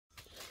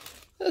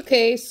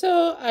Okay,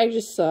 so I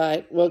just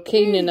thought, well,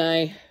 Kayden and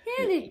I,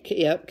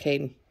 yep,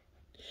 Kayden,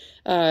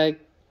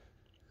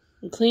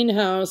 clean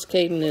house.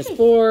 Kayden is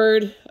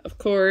bored, of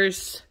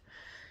course.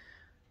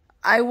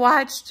 I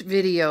watched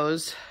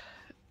videos,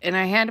 and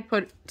I had to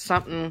put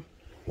something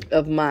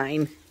of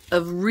mine,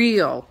 of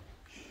real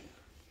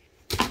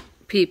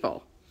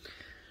people.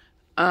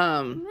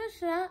 What's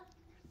that?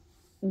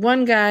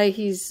 One guy,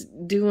 he's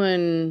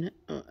doing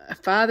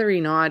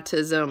fathering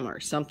autism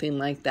or something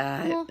like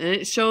that. And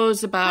it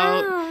shows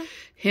about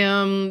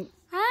him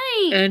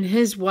and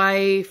his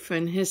wife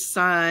and his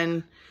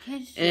son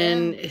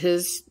and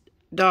his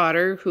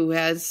daughter who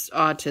has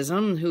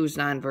autism, who's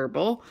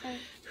nonverbal,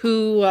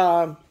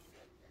 who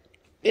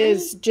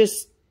is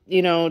just,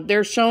 you know,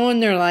 they're showing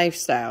their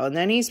lifestyle. And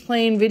then he's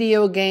playing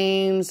video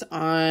games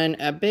on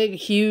a big,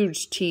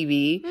 huge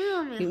TV.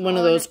 One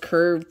of those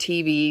curved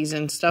TVs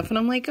and stuff. And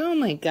I'm like, oh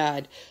my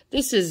God,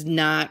 this is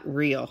not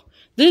real.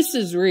 This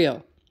is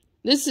real.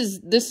 This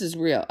is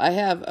real. I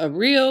have a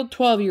real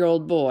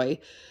 12-year-old boy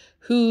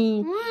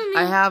who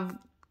I have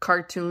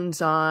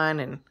cartoons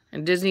on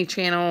and Disney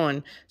Channel.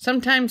 And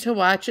sometimes he'll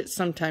watch it,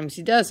 sometimes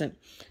he doesn't.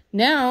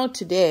 Now,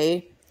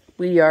 today,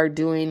 we are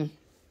doing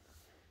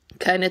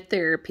kind of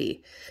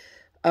therapy.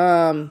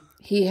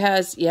 He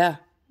has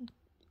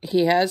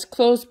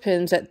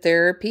clothespins at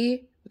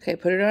therapy. Okay,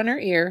 put it on her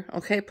ear.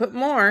 Okay, put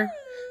more.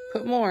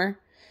 Put more.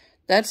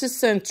 That's a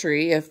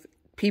sensory. If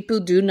people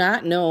do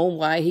not know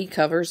why he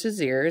covers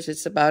his ears,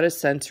 it's about a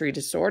sensory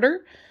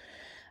disorder.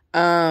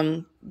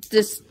 Hey,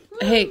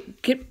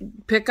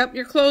 pick up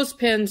your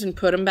clothespins and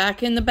put them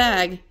back in the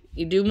bag.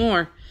 You do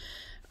more.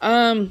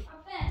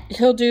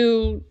 He'll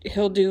do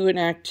an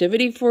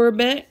activity for a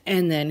bit,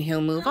 and then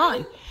he'll move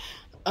on.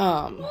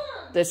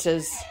 This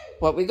is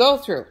what we go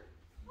through.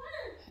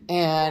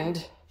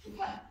 And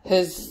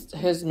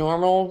his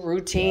normal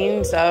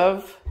routines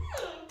of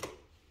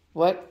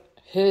what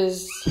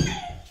his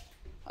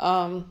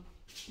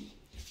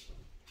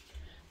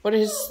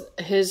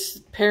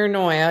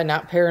paranoia,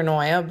 not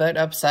paranoia, but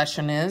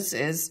obsession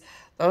is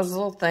those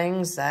little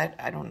things that,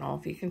 I don't know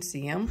if you can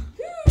see them.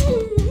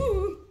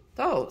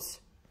 Those.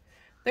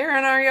 They're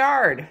in our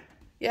yard.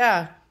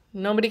 Yeah,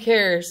 nobody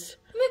cares.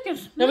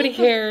 Nobody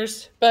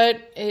cares,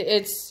 but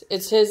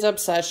it's his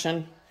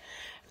obsession.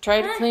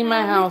 Try to clean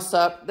my house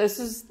up. This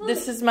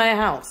is my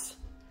house.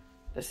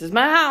 This is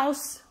my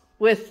house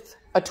with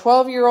a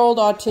 12-year-old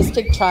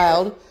autistic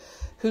child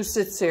who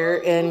sits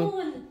here and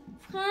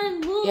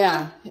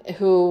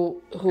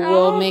who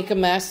will make a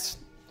mess,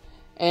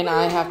 and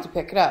I have to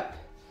pick it up.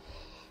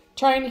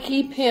 Trying to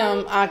keep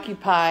him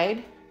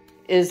occupied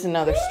is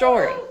another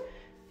story.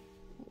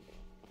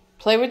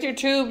 Play with your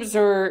tubes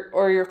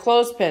or your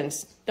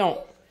clothespins. Don't.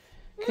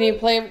 Can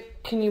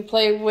you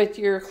play with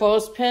your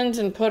clothespins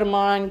and put them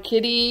on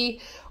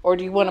Kitty? Or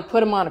do you want to put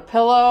them on a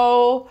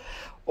pillow?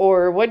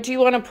 Or what do you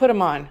want to put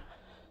them on?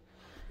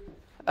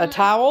 A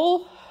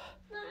towel?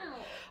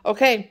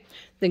 Okay,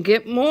 then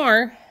get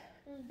more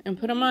and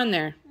put them on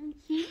there.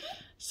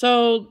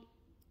 So,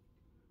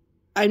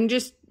 I'm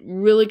just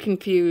really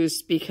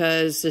confused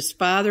because this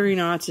fathering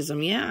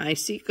autism, yeah, I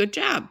see, good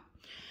job.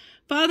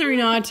 Fathering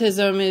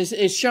autism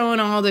is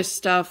showing all this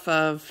stuff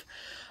of,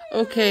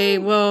 okay,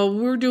 well,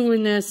 we're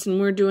doing this and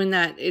we're doing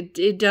that.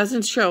 It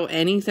doesn't show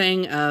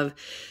anything of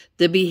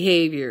the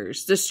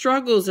behaviors, the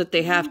struggles that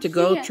they have to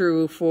go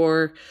through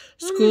for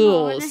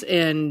schools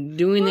and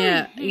doing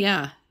that,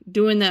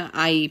 doing the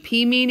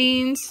IEP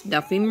meetings.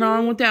 Nothing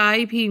wrong with the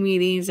IEP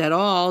meetings at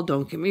all.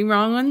 Don't get me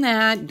wrong on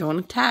that. Don't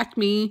attack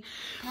me.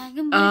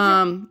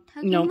 No.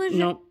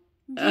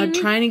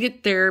 Trying to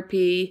get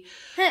therapy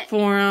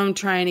for him,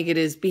 trying to get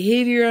his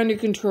behavior under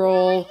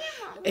control,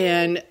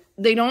 and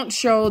they don't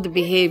show the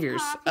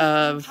behaviors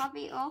of,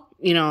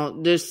 you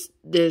know,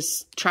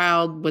 this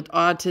child with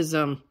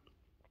autism.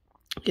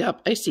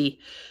 Yep, I see.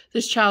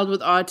 This child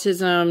with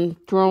autism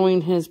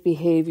throwing his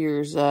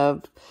behaviors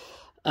of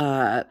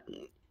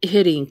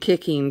hitting,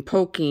 kicking,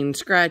 poking,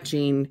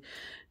 scratching,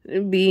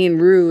 being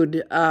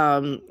rude.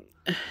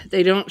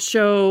 They don't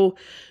show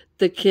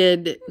the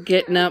kid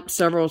getting up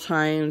several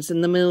times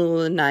in the middle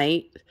of the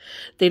night.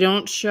 They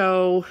don't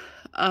show,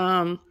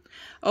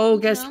 oh,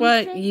 guess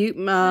what? You,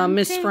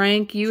 Miss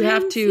Frank, you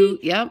have to,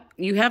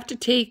 you have to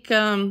take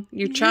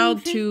your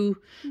child to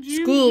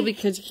school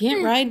because you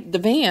can't ride the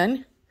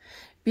van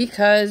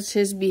because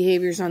his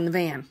behavior's on the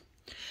van.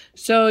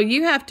 So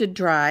you have to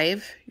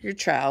drive your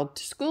child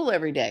to school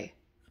every day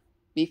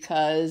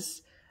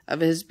because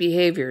of his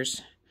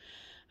behaviors.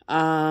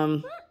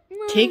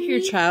 Take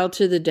your child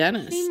to the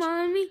dentist. See,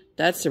 Mommy?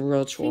 That's a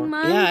real chore.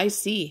 Yeah, I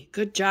see.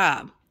 Good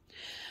job.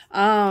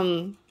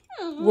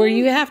 Where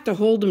you have to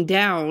hold him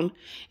down,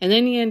 and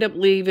then you end up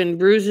leaving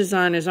bruises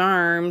on his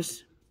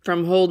arms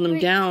from holding him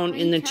down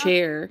in the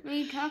chair. Who are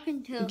you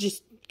talking to?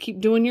 Just keep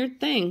doing your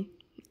thing.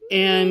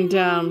 And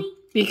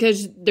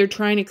because they're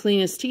trying to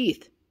clean his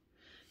teeth,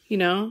 you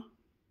know,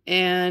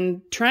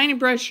 and trying to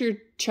brush your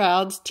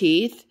child's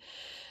teeth.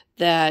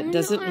 that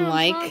doesn't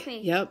like,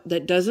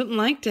 that doesn't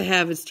like to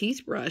have his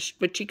teeth brushed.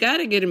 But you got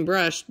to get them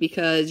brushed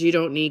because you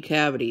don't need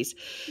cavities.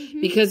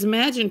 Because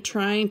imagine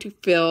trying to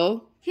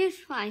fill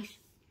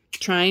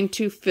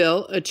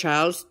a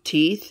child's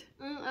teeth,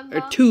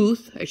 or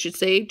tooth, I should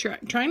say,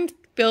 trying to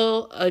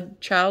fill a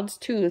child's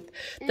tooth.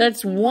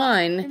 That's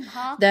one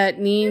that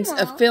needs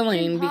a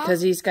filling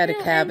because he's got a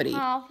cavity.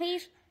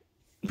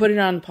 Put it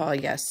on Paul,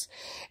 yes.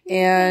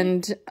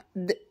 And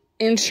the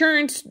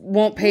insurance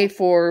won't pay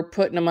for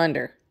putting them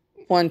under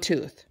one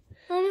tooth.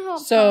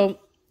 So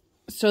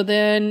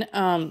then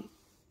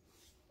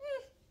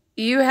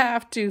you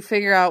have to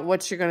figure out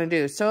what you're going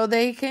to do. So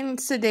they can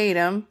sedate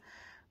him,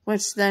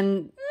 which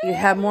then you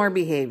have more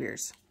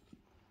behaviors.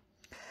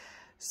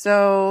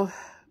 So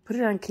put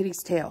it on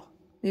Kitty's tail.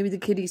 Maybe the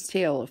kitty's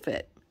tail will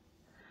fit.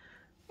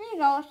 There you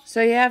go.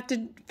 So you have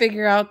to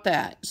figure out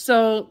that.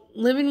 So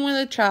living with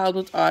a child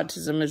with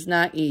autism is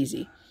not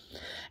easy.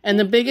 And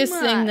the biggest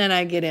thing that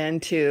I get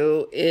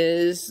into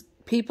is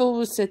people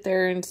will sit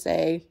there and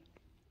say,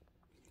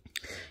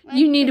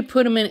 you need to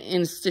put them in an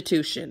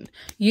institution.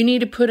 You need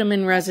to put them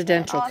in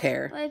residential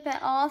care.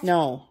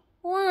 No.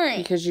 Why?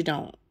 Because you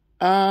don't.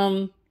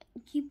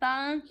 Keep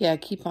on? Yeah,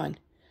 keep on.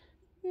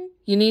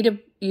 You need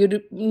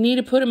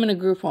to put them in a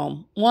group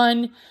home.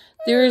 One,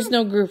 there is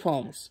no group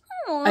homes.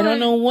 I don't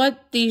know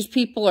what these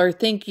people are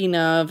thinking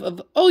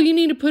of, oh, you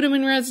need to put them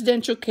in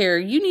residential care.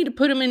 You need to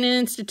put them in an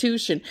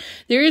institution.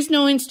 There is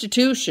no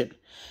institution.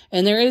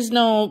 And there is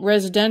no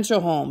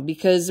residential home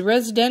because the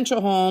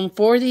residential home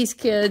for these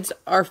kids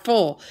are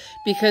full.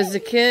 Because the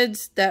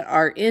kids that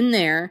are in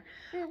there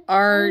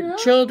are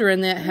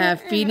children that have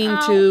feeding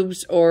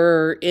tubes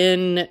or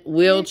in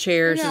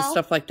wheelchairs and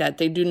stuff like that.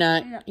 They do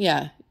not,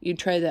 yeah, you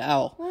try the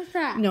owl. What's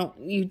that? No,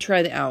 you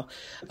try the owl.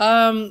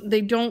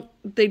 They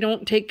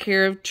don't take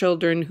care of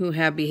children who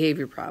have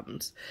behavior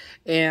problems.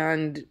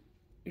 And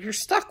you're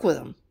stuck with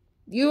them.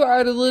 You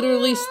are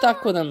literally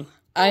stuck with them.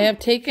 I have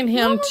taken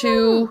him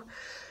to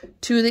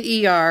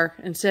the ER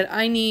and said,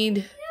 I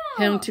need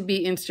him to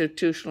be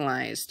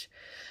institutionalized.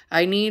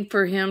 I need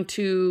for him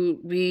to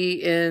be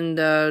in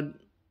the,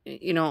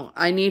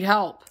 I need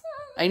help.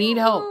 I need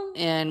help.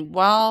 And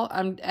while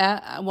I'm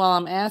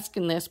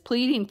asking this,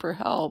 pleading for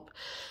help,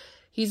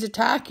 he's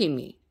attacking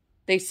me.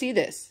 They see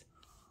this.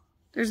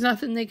 There's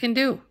nothing they can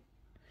do.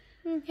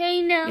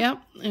 Okay, now.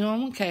 Yep,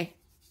 I'm okay.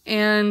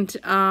 And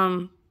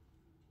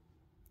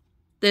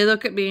they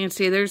look at me and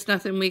say, there's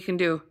nothing we can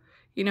do.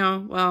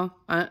 Well,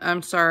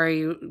 I'm sorry.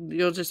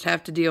 You'll just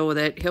have to deal with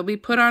it. He'll be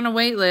put on a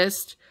wait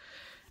list.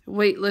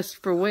 Wait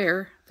list for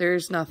where?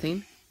 There's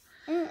nothing.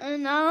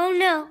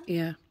 No.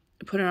 Yeah.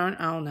 Put it on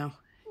owl now.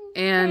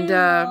 And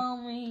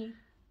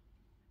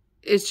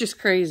it's just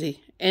crazy.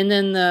 And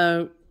then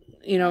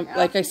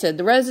like I said,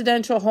 the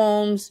residential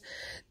homes,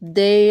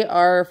 they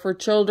are for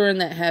children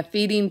that have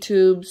feeding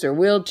tubes or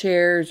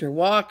wheelchairs or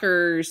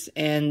walkers.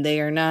 And they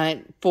are not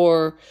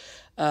for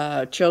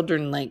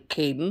children like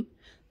Kayden,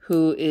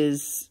 who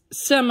is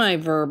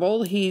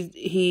semi-verbal.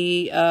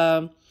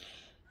 I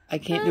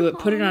can't do it.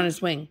 Put it on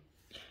his wing.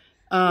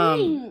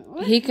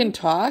 He can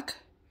talk,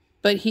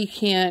 but he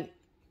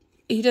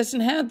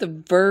doesn't have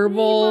the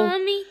verbal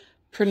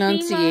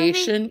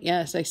pronunciation.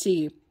 Yes, I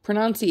see.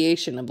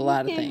 Pronunciation of a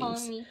lot of things.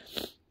 Mommy.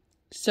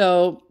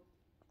 So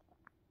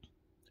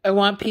I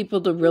want people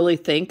to really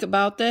think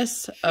about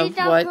this, of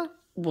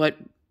what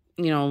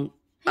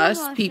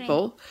us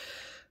people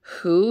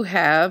who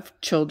have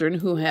children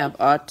who have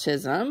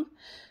autism,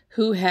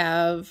 who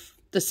have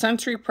the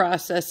sensory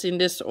processing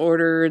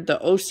disorder, the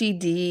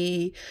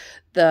OCD,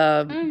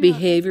 the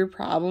behavior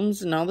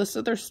problems, and all this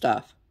other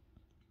stuff.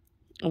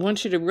 I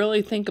want you to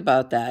really think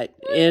about that.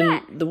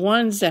 And the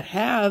ones that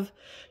have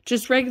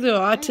just regular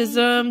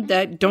autism,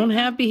 that don't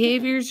have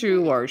behaviors,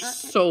 you are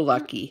so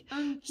lucky.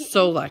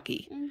 So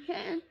lucky.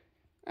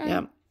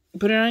 Yeah.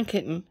 Put it on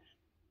Kitten.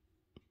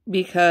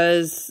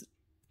 Because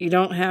you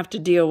don't have to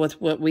deal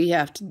with what we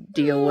have to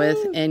deal with.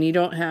 And you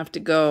don't have to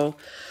go,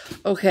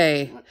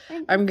 okay,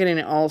 I'm getting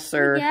an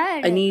ulcer.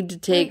 I need to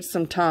take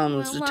some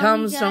Tums. The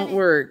Tums don't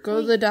work. Go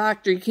to the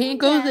doctor. You can't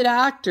go to the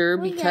doctor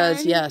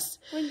because, yes.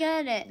 We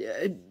got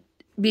it.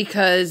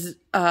 Because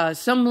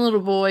some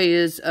little boy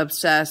is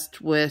obsessed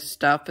with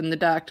stuff in the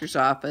doctor's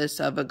office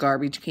of a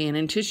garbage can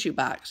and tissue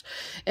box.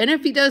 And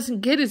if he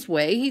doesn't get his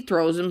way, he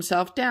throws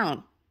himself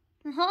down.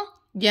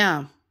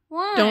 Yeah.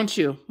 Why? Don't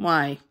you?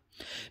 Why?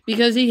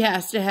 Because he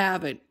has to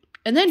have it.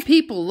 And then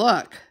people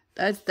look.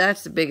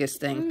 That's the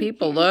biggest thing.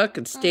 People look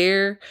and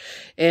stare.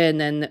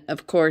 And then,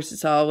 of course,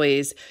 it's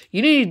always,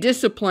 you need to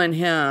discipline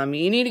him.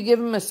 You need to give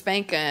him a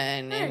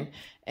spanking.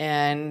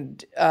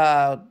 And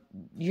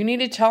you need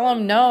to tell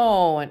him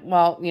no. And,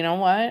 well, you know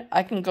what?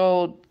 I can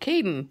go,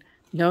 Kayden,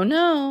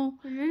 no.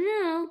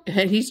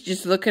 And he's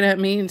just looking at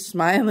me and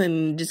smiling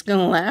and just going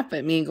to laugh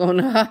at me and going,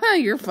 haha,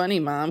 you're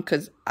funny, Mom,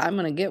 because I'm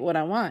going to get what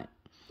I want.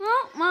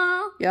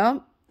 Mom.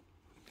 Yep.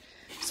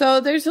 So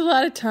there's a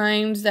lot of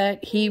times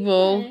that he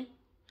will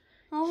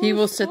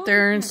sit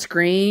there and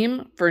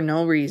scream for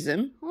no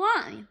reason.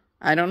 Why?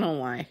 I don't know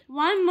why.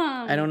 Why,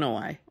 Mom? I don't know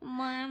why.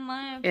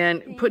 Why?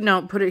 And put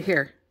it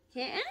here.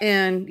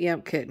 And,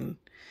 kitten.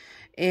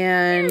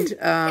 And,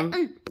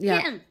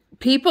 Kitten.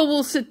 people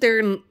will sit there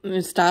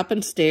and stop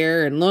and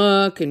stare and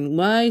look, and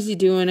why is he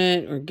doing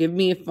it? Or give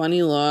me a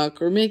funny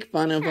look, or make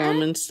fun of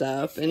him and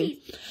stuff. And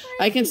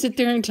I can sit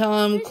there and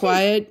tell him,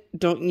 quiet,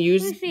 don't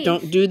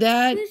do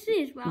that.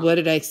 What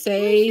did I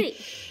say?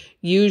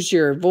 Use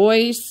your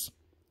voice,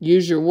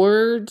 use your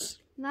words.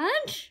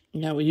 Lunch?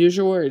 Yeah, well, use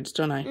your words,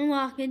 don't I? I'm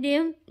locking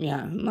him.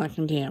 Yeah, I'm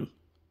locking him.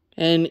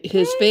 And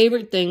his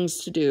favorite things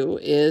to do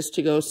is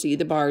to go see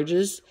the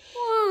barges.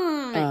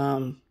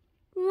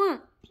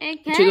 What?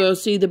 To go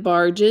see the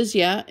barges,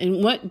 yeah.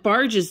 And what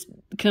barges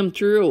come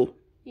through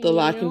the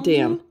lock and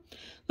dam?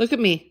 Look at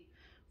me.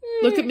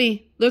 Look at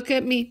me. Look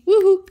at me.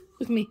 Woohoo.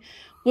 Look at me.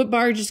 What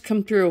barges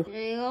come through?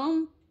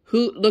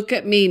 Who? Look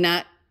at me,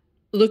 not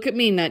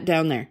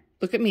down there.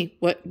 Look at me.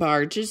 What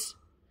barges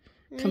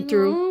come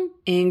through?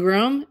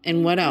 Ingram.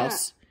 And what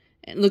else?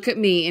 And look at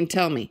me and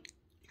tell me.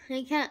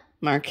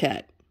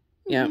 Marquette.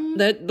 Yeah,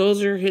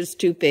 those are his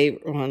two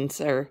favorite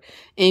ones, are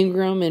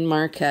Ingram and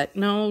Marquette.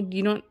 No,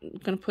 you're not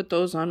going to put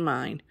those on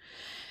mine.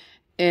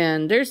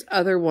 And there's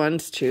other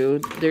ones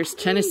too. There's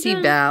Tennessee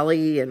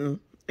Valley and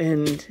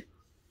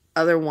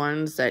other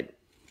ones that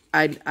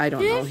I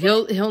don't know.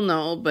 He'll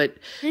know, but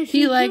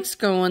he likes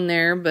going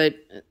there. But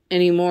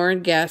anymore,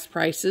 gas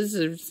prices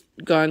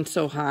have gone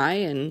so high,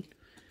 and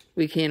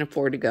we can't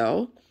afford to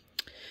go.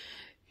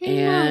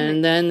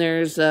 And then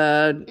there's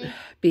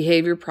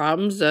behavior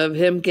problems of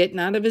him getting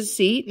out of his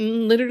seat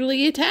and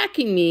literally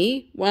attacking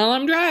me while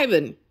I'm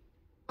driving.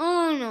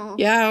 Oh, no.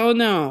 Yeah, oh,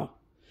 no.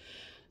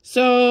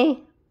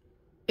 So,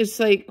 it's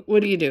like,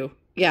 what do you do?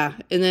 Yeah,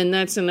 and then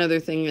that's another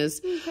thing is,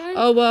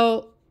 oh,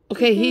 well,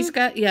 okay, he's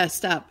got,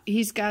 stop.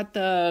 He's got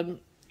the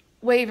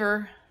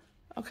waiver.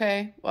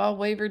 Okay, well,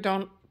 waiver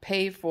don't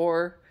pay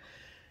for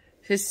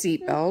his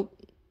seatbelt.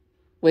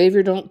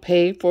 Waiver don't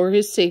pay for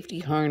his safety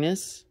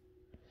harness.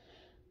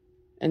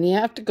 And you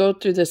have to go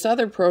through this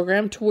other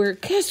program to where,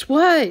 guess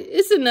what?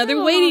 It's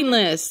another waiting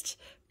list.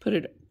 Put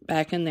it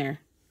back in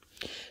there.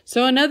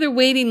 So another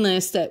waiting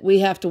list that we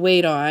have to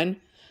wait on.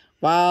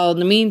 While in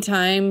the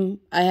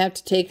meantime, I have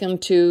to take him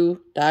to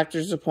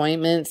doctor's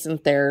appointments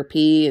and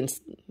therapy and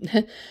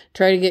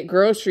try to get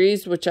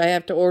groceries, which I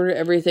have to order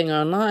everything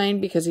online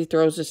because he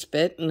throws his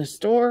fit in the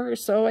store.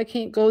 So I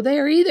can't go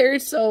there either.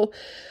 So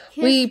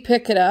we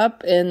pick it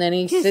up and then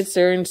he sits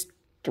there and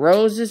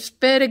throws his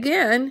fit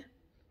again.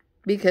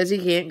 Because he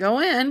can't go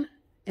in,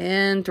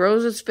 and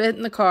throws his fit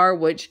in the car,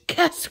 which,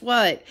 guess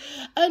what?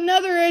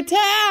 Another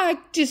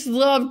attack! Just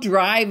love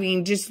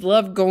driving, just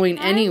love going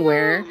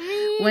anywhere,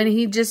 when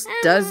he just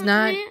does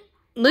not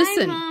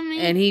listen,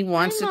 and he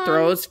wants to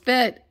throw his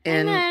fit.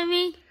 And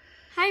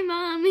Hi,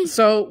 Mommy.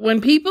 So,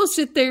 when people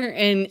sit there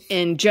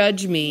and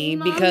judge me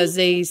because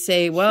they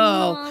say,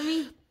 well,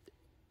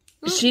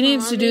 she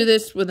needs to do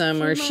this with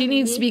him, or she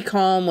needs to be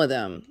calm with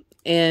him,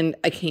 and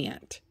I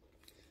can't.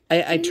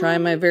 I try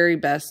my very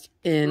best,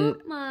 and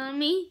my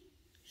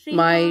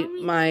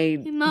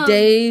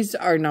days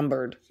are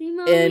numbered.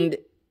 And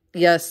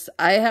yes,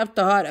 I have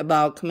thought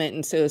about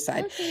committing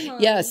suicide.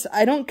 Yes,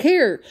 I don't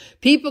care.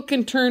 People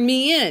can turn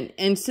me in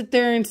and sit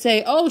there and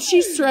say, oh,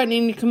 she's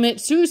threatening to commit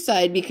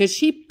suicide because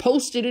she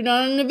posted it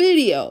on a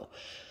video.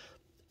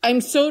 I'm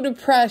so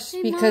depressed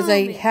because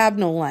I have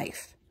no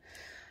life.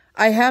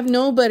 I have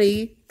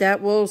nobody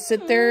that will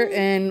sit there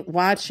and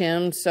watch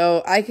him,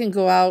 so I can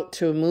go out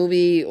to a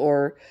movie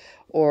or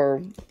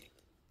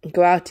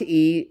go out to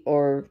eat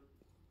or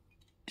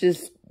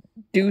just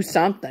do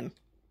something.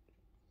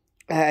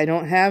 I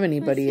don't have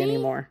anybody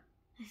anymore.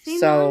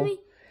 So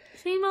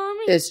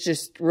it's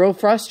just real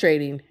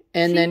frustrating.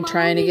 And then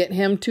trying to get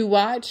him to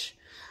watch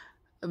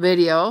a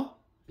video,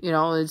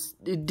 it's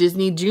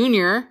Disney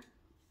Junior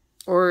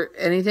or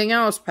anything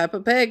else,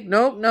 Peppa Pig.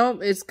 Nope,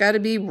 it's got to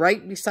be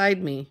right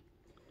beside me.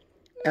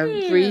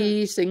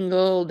 Every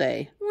single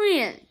day.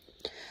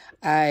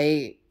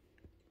 I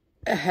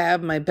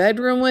have my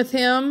bedroom with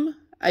him.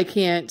 I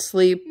can't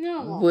sleep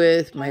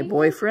with my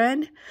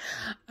boyfriend.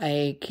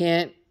 I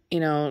can't,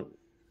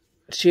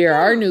 share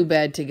our new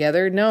bed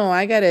together. No,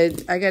 I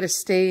gotta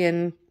stay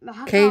in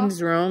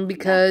Kayden's room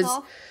because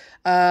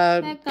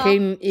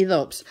Kayden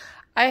elopes.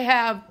 I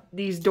have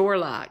these door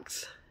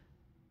locks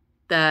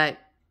that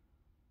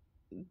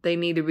they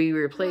need to be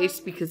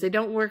replaced because they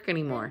don't work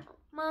anymore.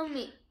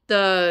 Mommy.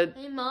 The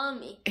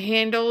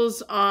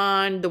handles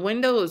on the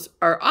windows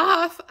are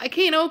off. I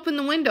can't open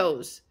the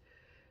windows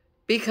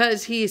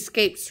because he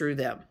escapes through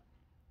them.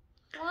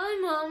 Why,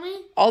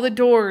 Mommy? All the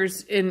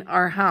doors in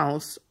our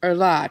house are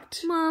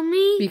locked.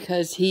 Mommy?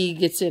 Because he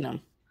gets in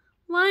them.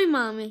 Why,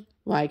 Mommy?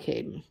 Why,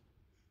 Kayden?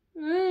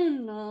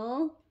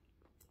 No.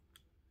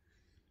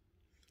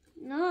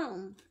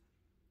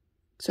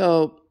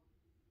 So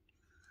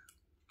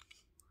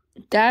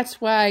that's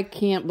why I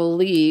can't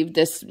believe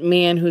this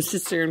man who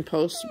sits there and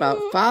posts about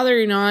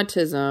fathering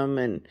autism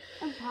and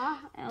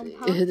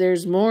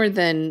there's more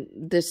than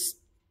this.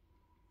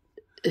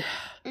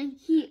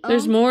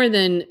 There's more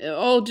than,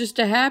 just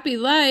a happy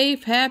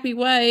life, happy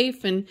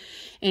wife,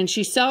 and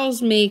she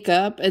sells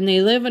makeup, and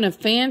they live in a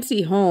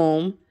fancy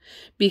home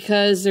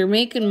because they're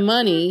making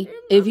money.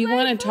 If you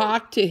want to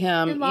talk to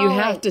him, you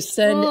have to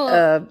send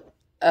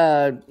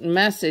a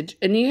message,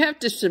 and you have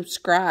to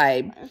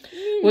subscribe,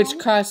 which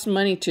costs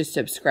money to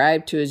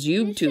subscribe to his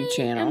YouTube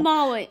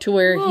channel, to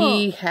where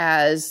he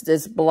has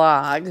this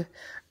blog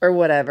or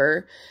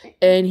whatever,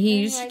 and he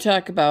used to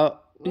talk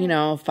about, you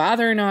know,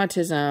 father and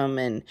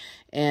autism,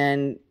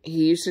 and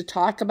he used to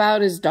talk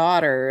about his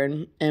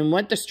daughter and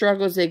what the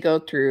struggles they go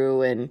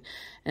through, and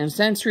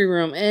sensory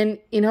room, and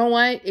you know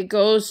what, it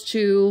goes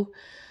to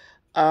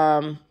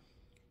talks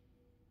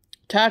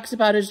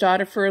about his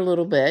daughter for a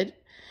little bit.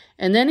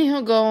 And then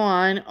he'll go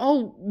on,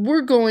 oh,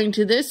 we're going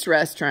to this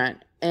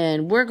restaurant,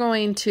 and we're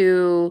going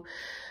to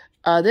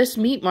this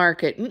meat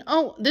market. And,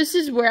 oh, this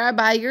is where I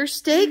buy your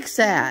steaks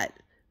at.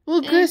 Well,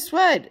 guess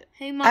what?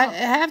 Hey, Mom.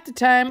 Half the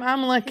time,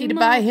 I'm lucky to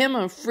buy him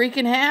a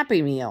freaking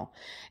Happy Meal.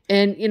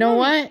 And you know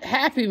what?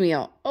 Happy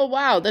Meal. Oh,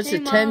 wow, that's a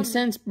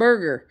 10-cent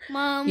burger.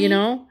 Mommy. You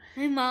know?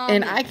 Hey, Mom.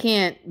 And I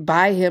can't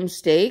buy him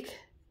steak.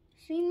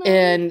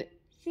 And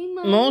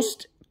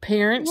most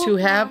parents who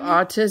have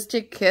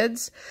autistic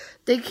kids,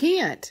 they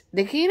can't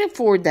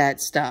afford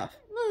that stuff.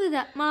 Look at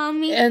that,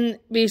 Mommy. And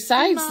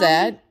besides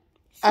that,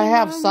 I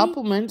have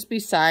supplements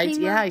besides,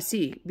 I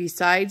see,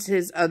 besides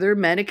his other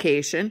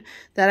medication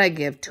that I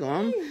give to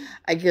him.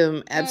 I give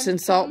him Epsom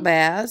salt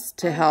baths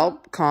to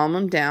help calm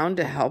him down,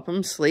 to help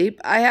him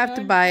sleep. I have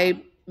to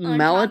buy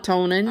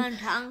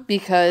melatonin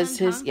because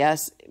his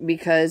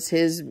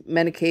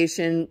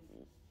medication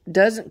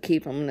doesn't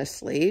keep him to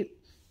sleep.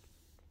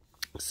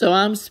 So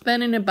I'm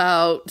spending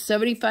about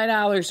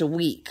 $75 a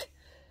week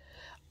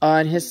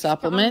on his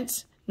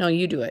supplements. No,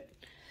 you do it.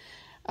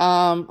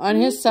 On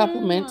his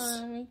supplements.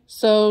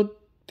 So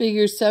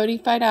figure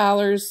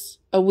 $75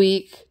 a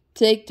week.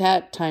 Take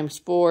that times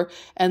 4.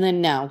 And then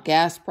now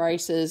gas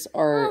prices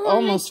are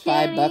almost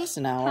 $5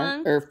 an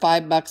hour or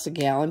 $5 a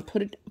gallon.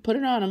 Put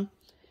it on them.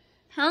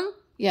 Huh?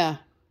 Yeah.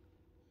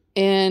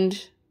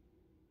 And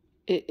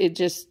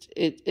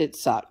it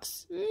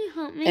sucks.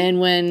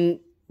 And when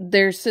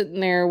they're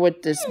sitting there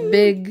with this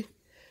big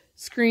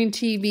screen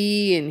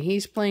TV and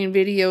he's playing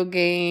video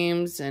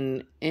games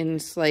and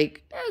it's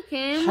like,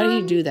 how do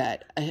you do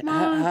that?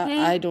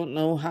 I don't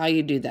know how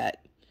you do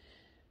that.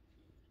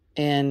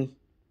 And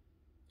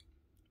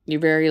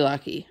you're very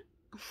lucky.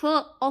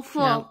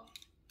 Yeah.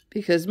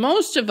 Because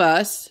most of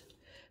us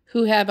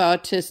who have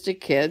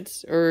autistic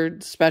kids or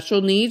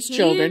special needs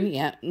children,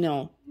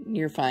 no,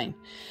 you're fine.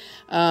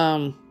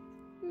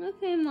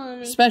 Okay,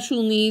 Mommy.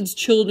 Special needs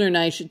children,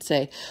 I should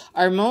say,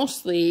 are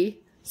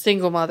mostly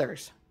single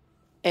mothers.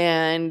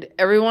 And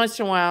every once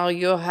in a while,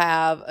 you'll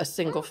have a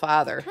single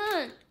father.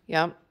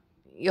 Yep.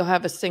 You'll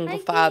have a single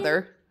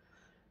father.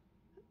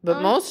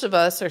 But most of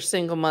us are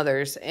single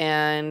mothers.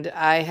 And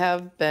I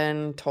have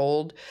been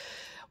told,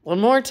 one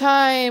more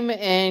time,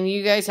 and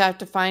you guys have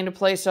to find a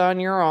place on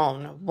your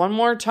own. One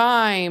more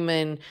time,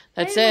 and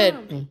that's it.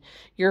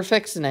 You're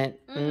fixing it,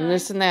 and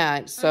this and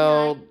that.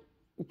 So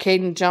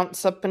Kayden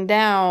jumps up and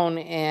down,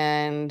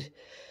 and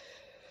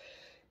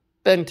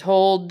been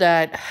told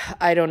that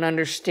I don't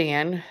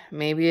understand.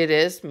 Maybe it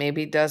is.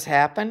 Maybe it does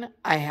happen.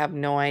 I have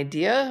no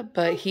idea.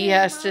 But he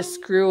has to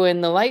screw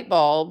in the light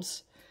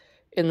bulbs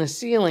in the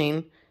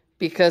ceiling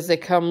because they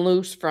come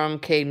loose from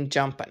Kayden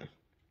jumping.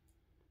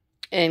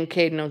 And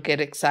Kayden will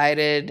get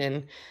excited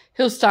and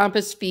he'll stomp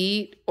his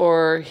feet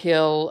or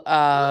he'll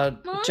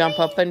jump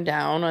up and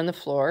down on the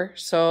floor.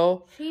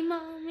 So,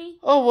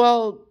 oh,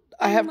 well,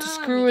 I have to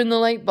screw in the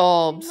light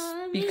bulbs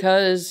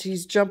because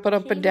he's jumping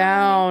up and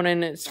down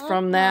and it's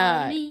from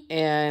that.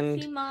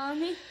 And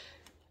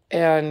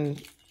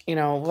you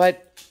know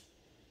what?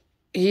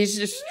 He's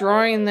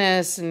destroying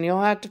this and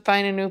you'll have to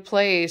find a new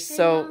place.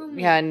 So,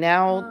 yeah,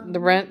 now the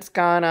rent's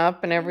gone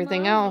up and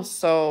everything else.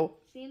 So,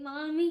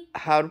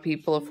 how do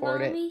people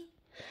afford it?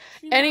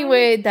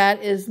 Anyway,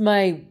 that is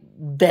my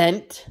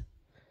vent.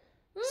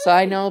 So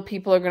I know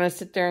people are going to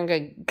sit there and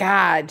go,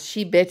 God,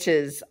 she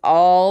bitches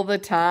all the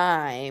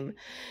time.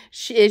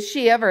 Is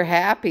she ever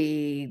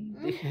happy?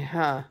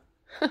 Huh.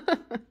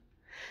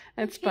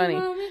 That's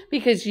funny.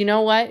 Because you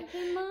know what?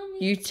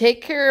 You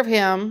take care of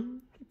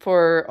him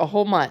for a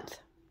whole month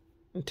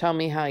and tell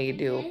me how you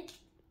do.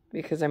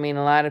 Because, I mean,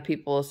 a lot of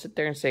people will sit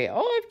there and say,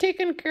 oh, I've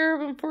taken care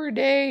of him for a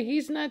day.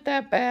 He's not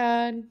that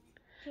bad.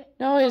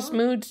 No, his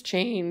moods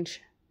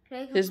change.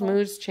 His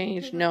moods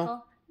change.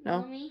 No.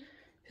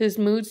 His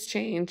moods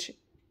change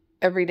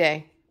every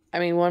day. I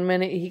mean, one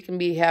minute he can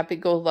be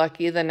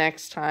happy-go-lucky. The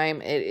next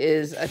time it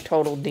is a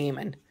total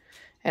demon.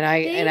 And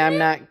I'm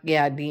not,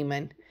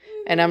 demon.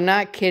 And I'm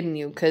not kidding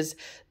you because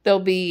there'll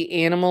be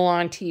Animal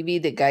on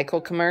TV, the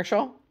Geico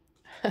commercial.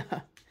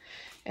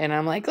 And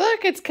I'm like,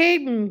 look, it's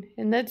Kayden.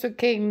 And that's what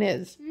Kayden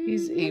is.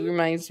 He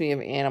reminds me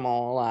of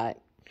Animal a lot.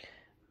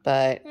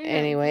 But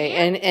anyway,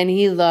 and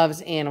he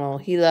loves Animal.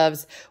 He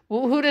loves,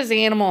 who does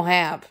Animal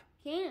have?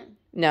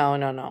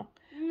 No.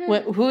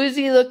 Who is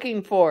he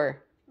looking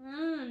for?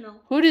 No.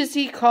 Who does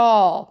he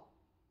call?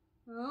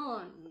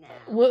 Oh,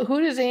 no.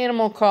 Who does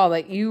Animal call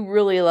that you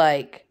really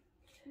like?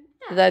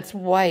 That's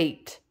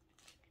white.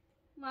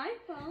 My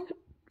phone.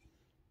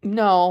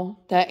 No,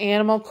 that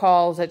animal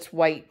calls. It's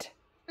white.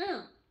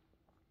 Oh.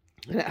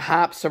 And it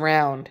hops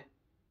around.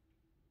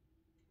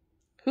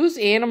 Who's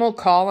animal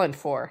calling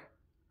for?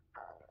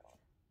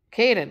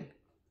 Kayden.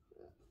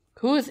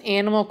 Who is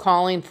animal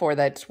calling for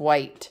that's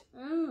white?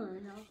 I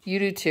don't know. You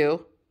do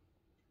too.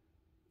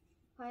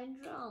 Play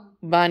drum.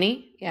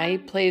 Bunny? Yeah, he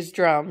plays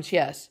drums,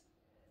 yes.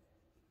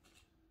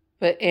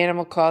 But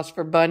animal calls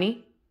for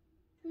Bunny?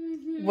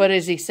 Mm-hmm. What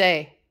does he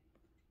say?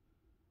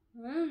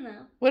 I don't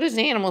know. What does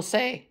animal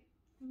say?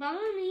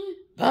 Bunny.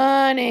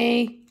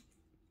 Bunny.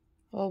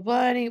 Oh,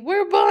 Bunny.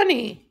 We're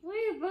Bunny.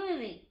 Where's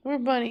Bunny? We're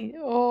Bunny.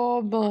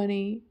 Oh,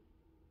 Bunny.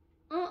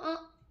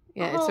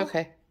 Yeah, it's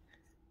okay.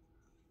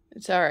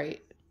 It's all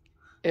right.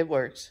 It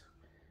works.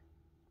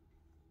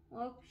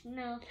 Oops,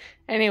 no.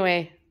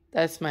 Anyway,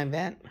 that's my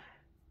vent.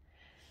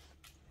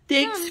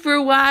 Thanks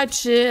for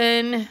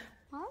watching.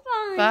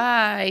 Bye-bye.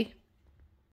 Bye.